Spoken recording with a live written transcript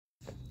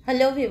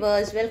Hello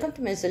viewers, welcome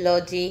to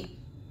Mythology.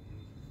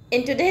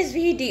 In today's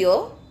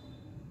video,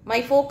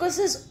 my focus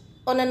is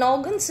on an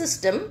organ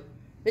system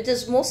which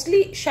is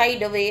mostly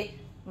shied away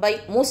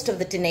by most of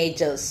the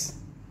teenagers.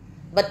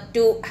 But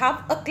to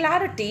have a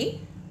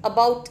clarity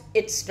about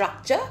its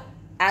structure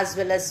as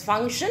well as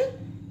function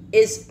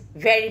is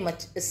very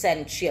much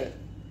essential.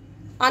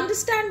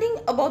 Understanding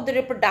about the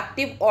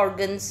reproductive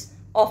organs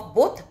of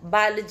both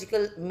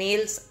biological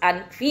males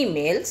and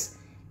females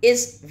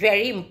is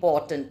very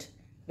important,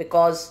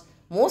 because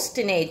most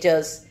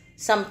teenagers,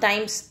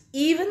 sometimes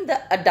even the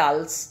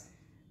adults,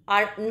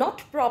 are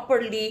not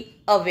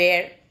properly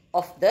aware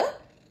of the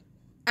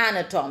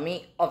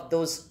anatomy of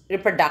those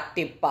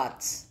reproductive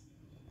parts.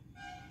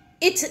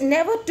 It's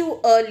never too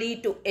early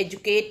to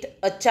educate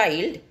a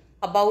child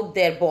about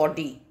their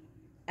body,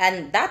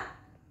 and that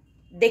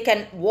they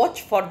can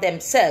watch for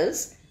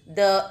themselves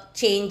the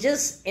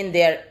changes in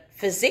their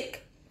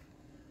physique,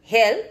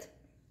 health,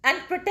 and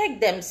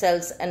protect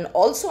themselves and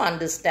also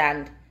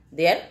understand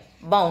their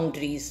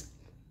boundaries.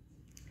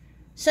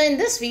 So in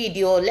this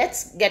video,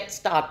 let's get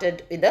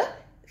started with the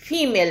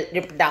female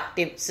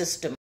reproductive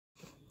system.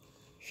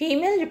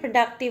 Female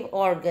reproductive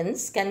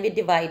organs can be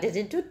divided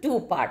into two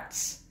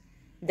parts.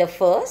 The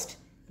first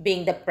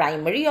being the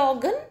primary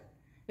organ,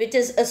 which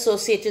is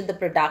associated with the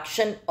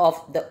production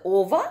of the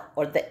ova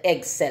or the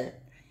egg cell,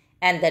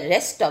 and the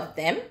rest of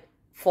them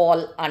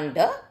fall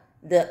under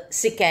the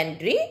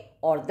secondary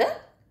or the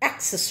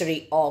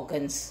accessory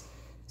organs.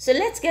 So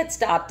let's get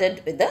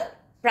started with the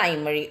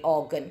primary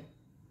organ.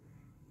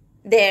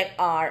 There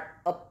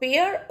are a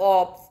pair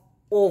of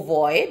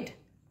ovoid,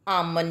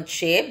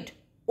 almond-shaped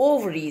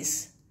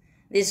ovaries.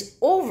 These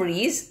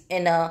ovaries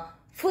in a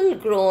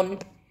full-grown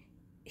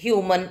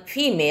human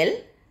female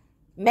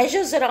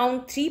measures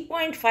around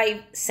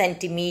 3.5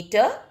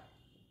 centimeter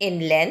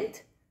in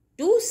length,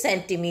 2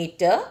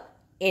 centimeter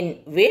in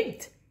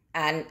width,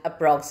 and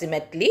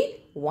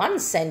approximately 1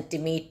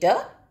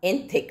 centimeter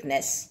in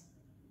thickness.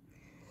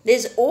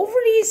 These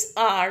ovaries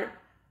are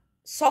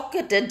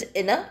socketed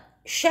in a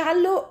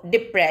shallow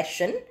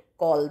depression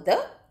called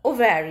the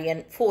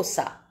ovarian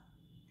fossa.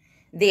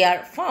 They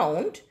are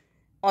found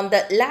on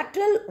the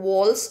lateral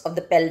walls of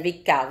the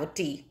pelvic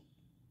cavity.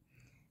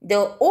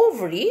 The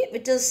ovary,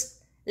 which is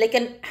like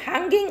an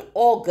hanging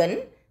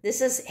organ,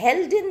 this is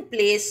held in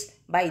place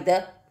by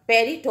the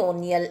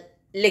peritoneal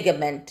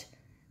ligament,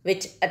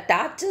 which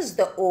attaches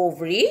the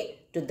ovary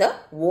to the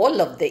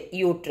wall of the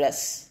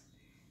uterus.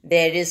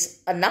 There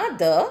is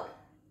another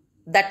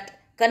that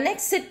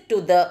connects it to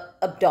the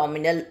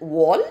abdominal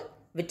wall,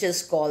 which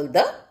is called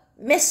the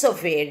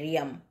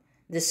mesovarium.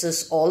 This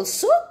is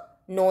also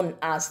known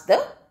as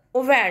the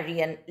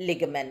ovarian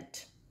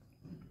ligament.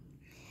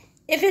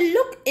 If we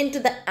look into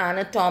the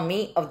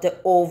anatomy of the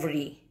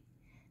ovary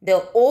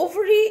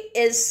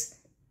is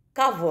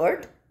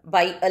covered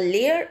by a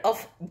layer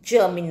of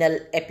germinal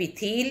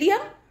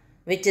epithelium,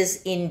 which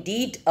is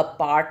indeed a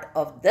part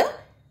of the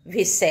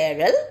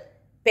visceral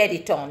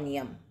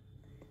peritoneum.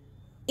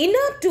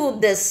 Inner to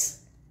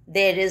this,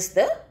 there is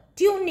the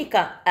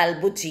tunica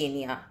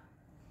albuginea.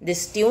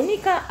 This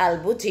tunica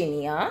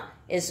albuginea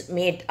is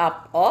made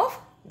up of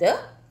the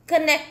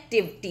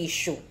connective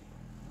tissue.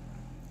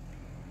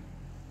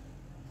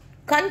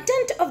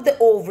 Content of the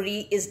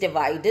ovary is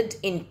divided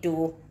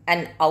into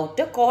an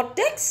outer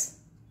cortex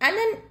and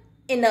an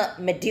inner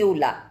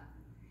medulla.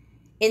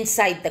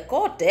 Inside the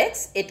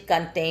cortex, it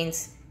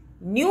contains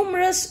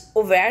numerous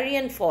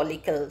ovarian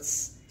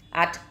follicles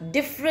at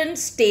different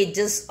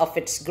stages of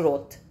its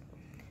growth,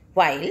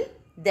 while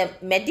the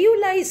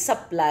medulla is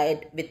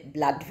supplied with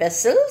blood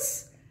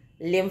vessels,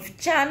 lymph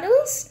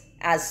channels,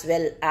 as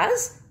well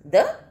as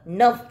the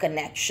nerve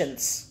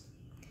connections.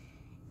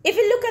 If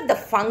you look at the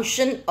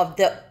function of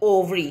the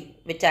ovary,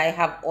 which I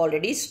have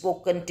already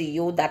spoken to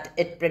you that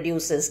it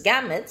produces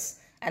gametes,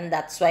 and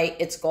that's why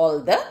it's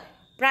called the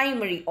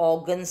primary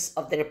organs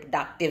of the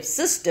reproductive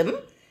system.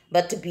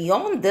 But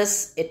beyond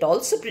this, it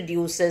also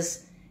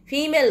produces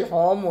female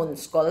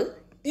hormones called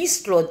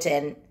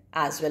estrogen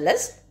as well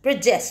as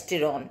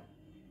progesterone.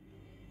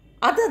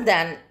 Other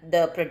than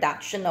the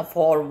production of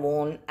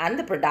hormone and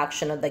the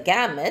production of the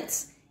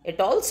gametes,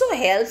 it also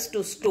helps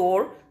to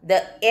store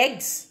the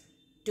eggs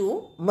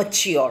to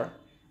mature,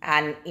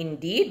 and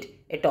indeed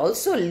it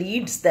also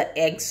leads the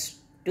eggs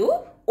to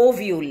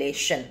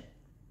ovulation.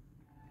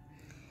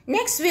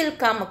 Next, we'll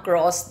come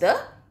across the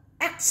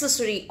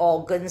accessory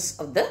organs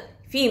of the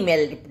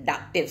female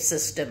reproductive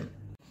system.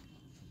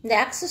 The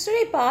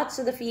accessory parts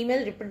of the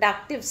female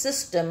reproductive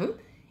system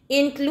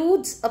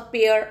includes a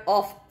pair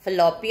of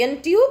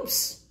fallopian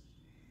tubes,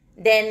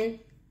 then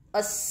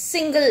a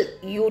single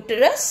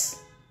uterus,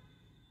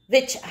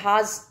 which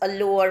has a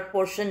lower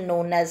portion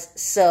known as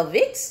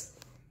cervix,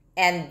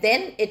 and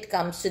then it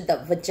comes to the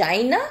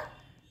vagina,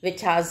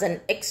 which has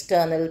an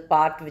external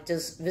part which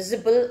is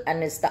visible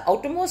and is the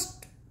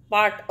outermost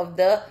part of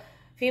the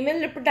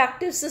female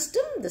reproductive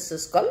system. This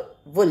is called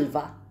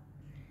vulva.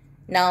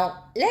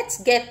 Now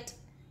let's get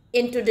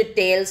into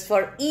details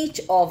for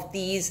each of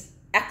these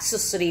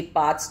accessory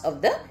parts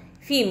of the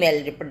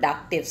female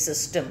reproductive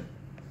system.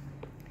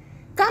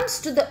 Comes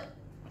to the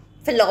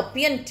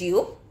fallopian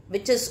tube,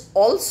 which is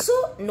also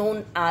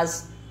known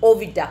as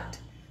oviduct.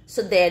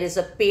 So there is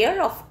a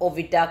pair of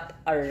oviduct,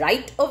 a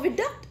right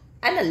oviduct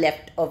and a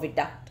left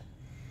oviduct.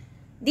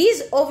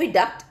 These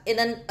oviduct in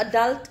an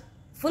adult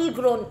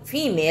full-grown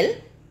female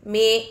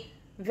may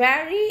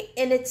vary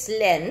in its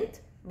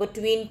length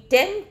between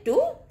 10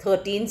 to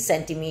 13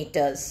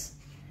 centimeters,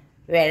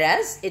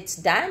 whereas its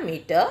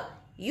diameter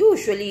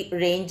usually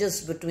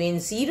ranges between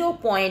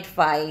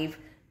 0.5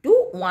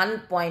 to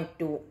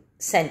 1.2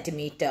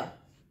 centimeter.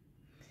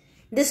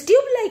 This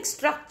tube-like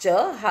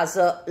structure has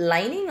a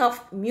lining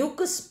of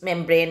mucous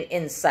membrane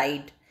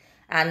inside,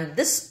 and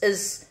this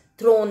is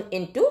thrown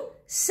into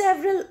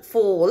several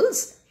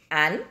folds,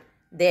 and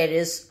there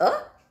is a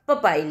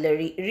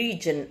papillary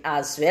region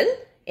as well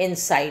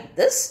inside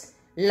this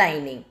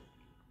lining.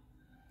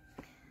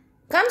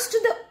 Comes to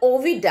the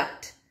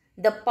oviduct,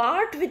 the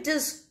part which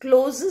is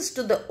closest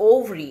to the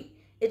ovary.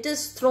 It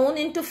is thrown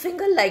into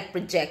finger-like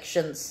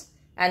projections,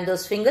 and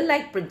those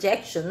finger-like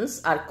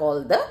projections are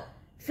called the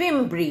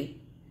fimbriae.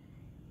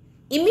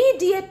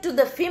 Immediate to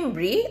the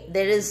fimbriae,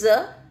 there is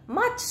a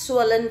much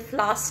swollen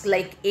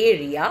flask-like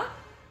area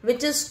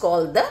which is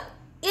called the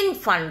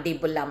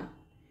infundibulum.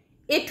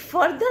 It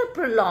further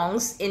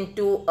prolongs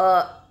into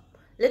a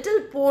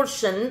little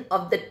portion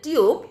of the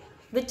tube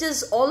which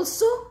is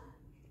also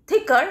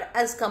thicker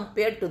as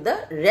compared to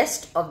the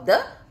rest of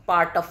the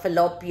part of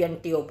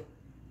fallopian tube.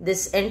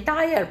 This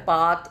entire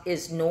part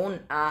is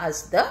known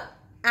as the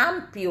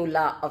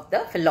ampulla of the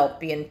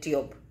fallopian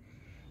tube.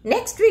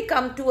 Next we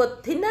come to a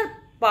thinner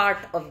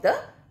part of the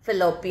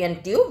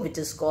fallopian tube which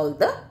is called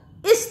the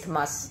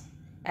isthmus.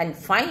 And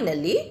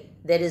finally,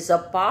 there is a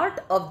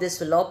part of this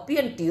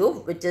fallopian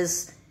tube which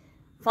is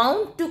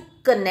found to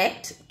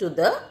connect to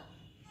the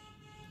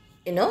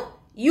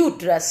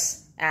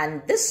uterus,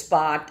 and this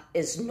part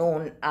is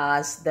known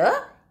as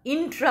the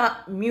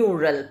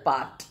intramural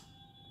part.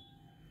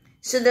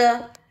 So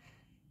the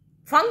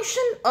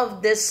function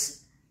of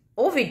this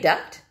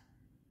oviduct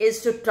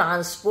is to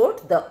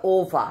transport the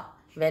ova.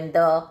 When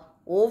the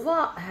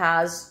ova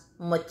has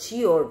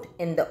matured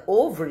in the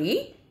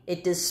ovary,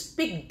 it is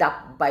picked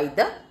up by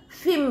the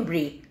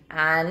fimbriae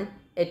and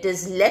it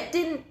is let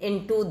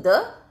into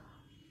the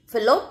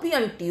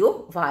fallopian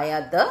tube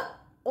via the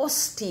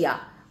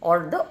ostia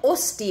or the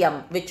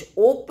ostium, which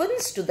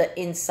opens to the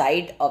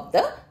inside of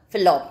the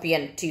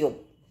fallopian tube.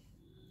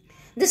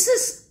 This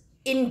is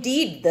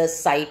indeed the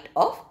site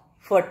of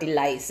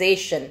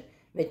fertilization,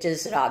 which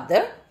is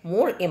rather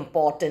more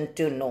important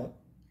to know.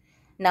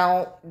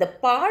 Now, the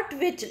part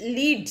which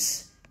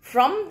leads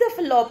from the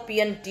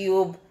fallopian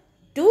tube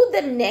to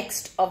the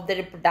next of the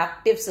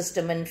reproductive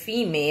system in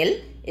female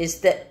is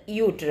the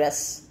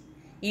uterus.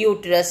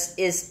 Uterus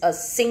is a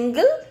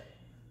single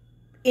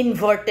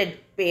inverted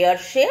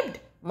pear-shaped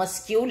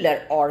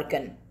muscular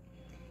organ.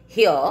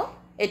 Here,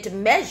 it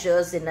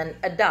measures in an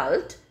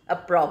adult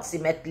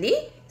approximately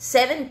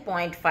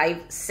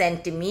 7.5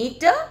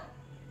 centimeter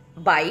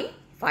by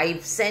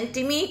 5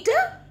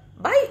 centimeter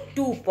by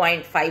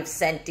 2.5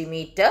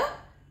 centimeter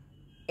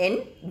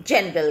in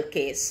general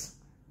case.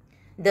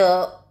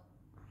 The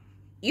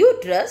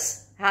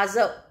uterus has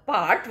a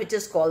part which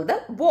is called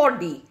the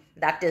body,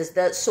 that is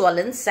the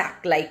swollen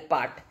sac-like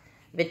part,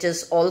 which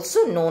is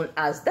also known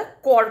as the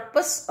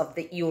corpus of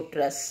the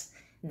uterus.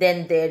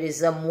 Then there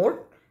is a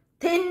more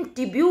thin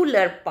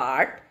tubular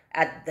part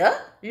at the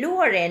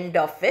lower end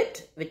of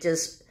it, which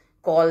is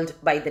called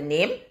by the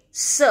name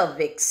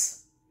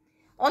cervix.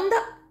 On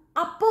the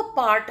upper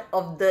part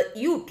of the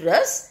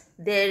uterus,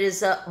 there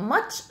is a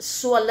much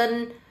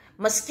swollen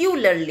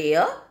muscular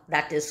layer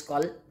that is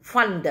called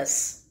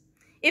fundus.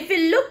 If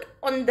we look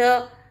on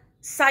the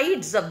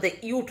sides of the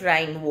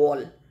uterine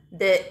wall,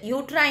 the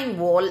uterine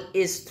wall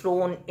is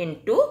thrown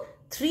into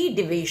 3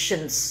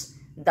 divisions.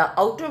 The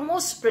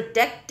outermost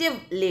protective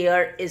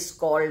layer is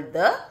called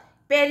the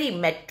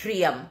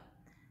perimetrium.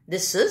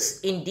 This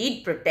is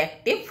indeed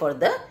protective for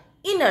the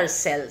inner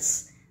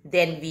cells.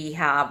 Then we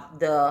have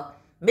the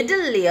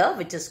middle layer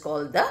which is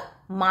called the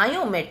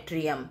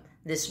myometrium.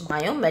 This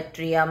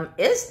myometrium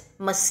is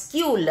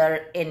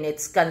muscular in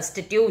its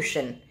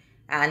constitution,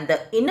 and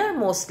the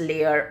innermost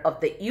layer of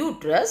the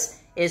uterus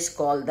is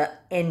called the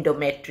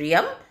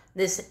endometrium.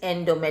 This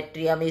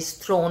endometrium is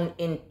thrown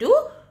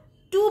into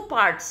 2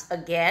 parts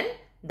again.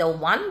 The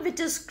one which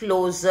is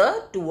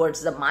closer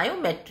towards the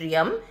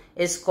myometrium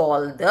is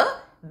called the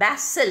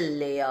basal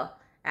layer,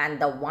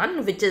 and the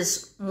one which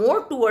is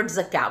more towards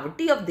the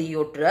cavity of the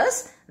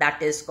uterus,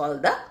 that is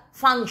called the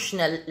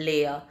functional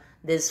layer.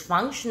 This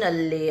functional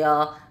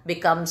layer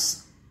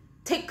becomes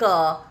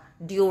thicker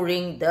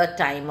during the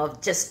time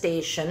of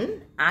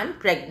gestation and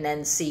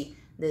pregnancy.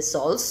 This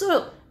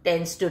also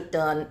tends to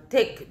turn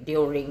thick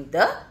during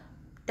the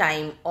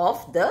time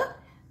of the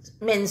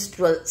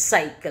menstrual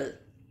cycle.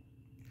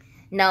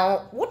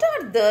 Now, what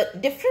are the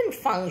different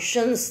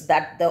functions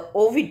that the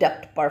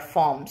oviduct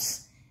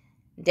performs?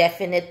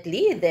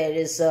 Definitely, there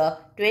is a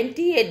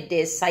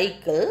 28-day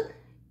cycle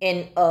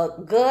in a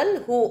girl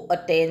who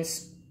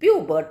attains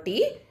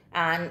puberty,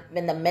 and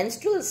when the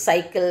menstrual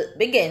cycle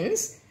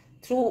begins,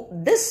 through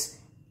this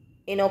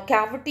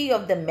cavity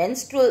of the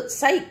menstrual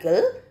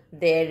cycle,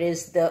 there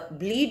is the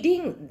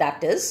bleeding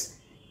that is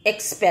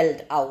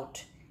expelled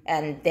out.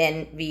 And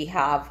then we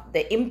have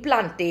the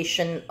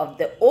implantation of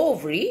the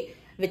ovary,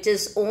 which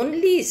is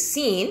only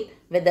seen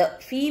when the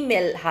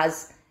female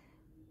has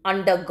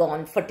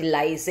undergone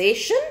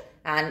fertilization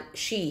and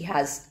she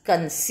has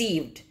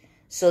conceived.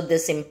 So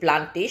this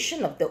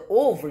implantation of the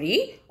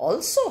ovary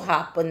also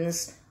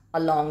happens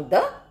along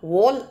the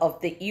wall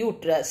of the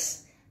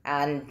uterus.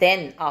 And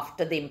then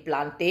after the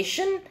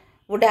implantation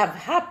would have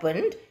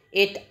happened,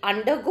 it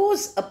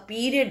undergoes a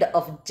period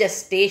of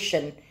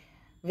gestation,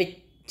 which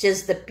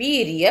is the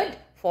period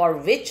for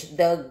which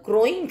the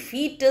growing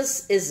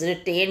fetus is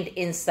retained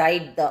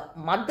inside the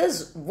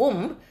mother's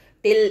womb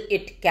till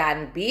it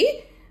can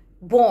be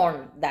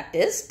born, that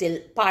is, till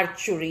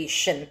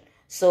parturition.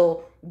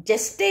 So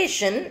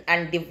gestation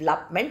and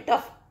development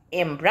of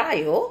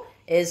embryo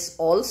is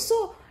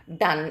also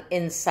done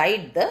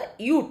inside the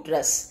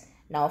uterus.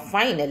 Now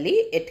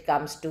finally it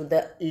comes to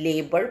the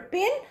labor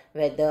pain,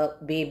 where the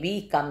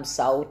baby comes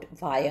out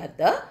via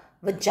the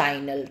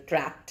vaginal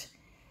tract.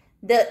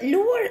 The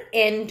lower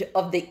end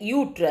of the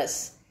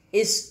uterus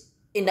is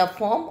in a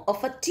form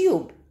of a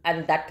tube,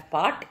 and that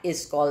part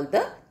is called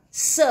the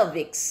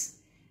cervix.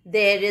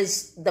 There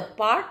is the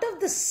part of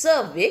the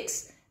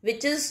cervix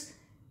which is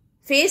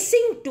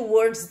facing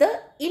towards the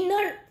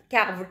inner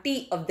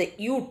cavity of the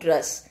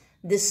uterus.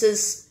 This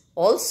is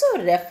also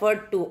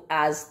referred to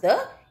as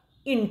the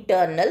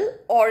internal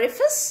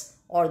orifice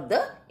or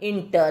the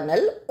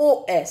internal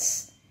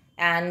OS.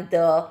 And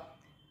the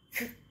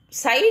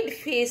side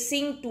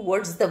facing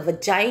towards the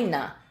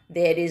vagina,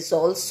 there is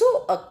also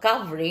a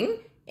covering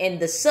in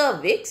the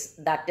cervix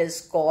that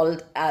is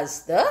called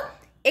as the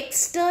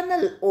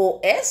external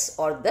OS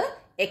or the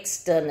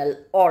external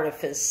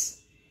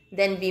orifice.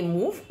 Then we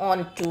move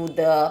on to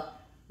the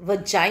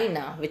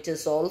vagina, which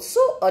is also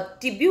a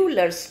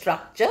tubular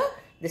structure.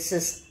 This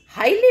is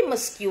highly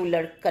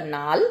muscular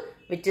canal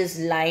which is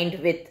lined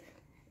with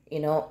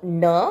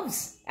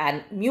nerves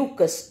and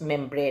mucous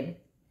membrane.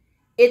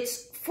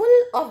 It's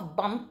full of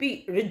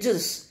bumpy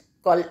ridges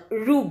called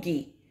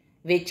rugae,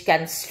 which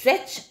can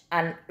stretch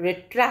and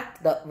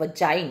retract the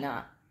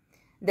vagina.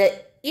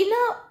 The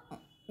inner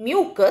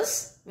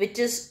mucus which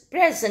is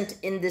present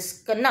in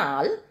this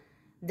canal,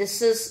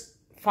 this is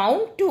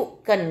found to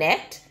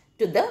connect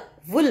to the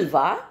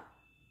vulva,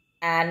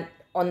 and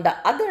on the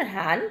other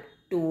hand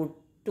to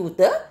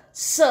the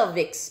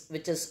cervix,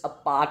 which is a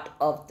part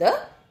of the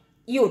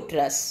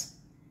uterus.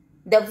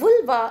 The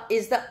vulva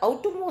is the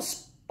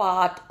outermost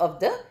part of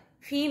the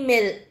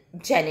female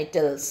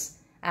genitals,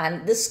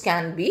 and this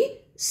can be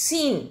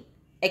seen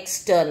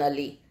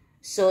externally.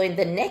 So in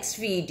the next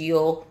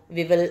video,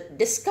 we will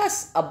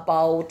discuss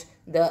about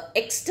the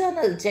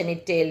external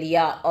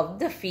genitalia of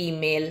the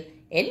female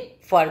in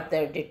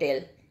further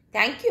detail.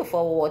 Thank you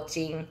for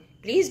watching.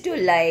 Please do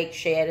like,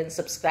 share and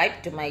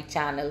subscribe to my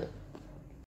channel.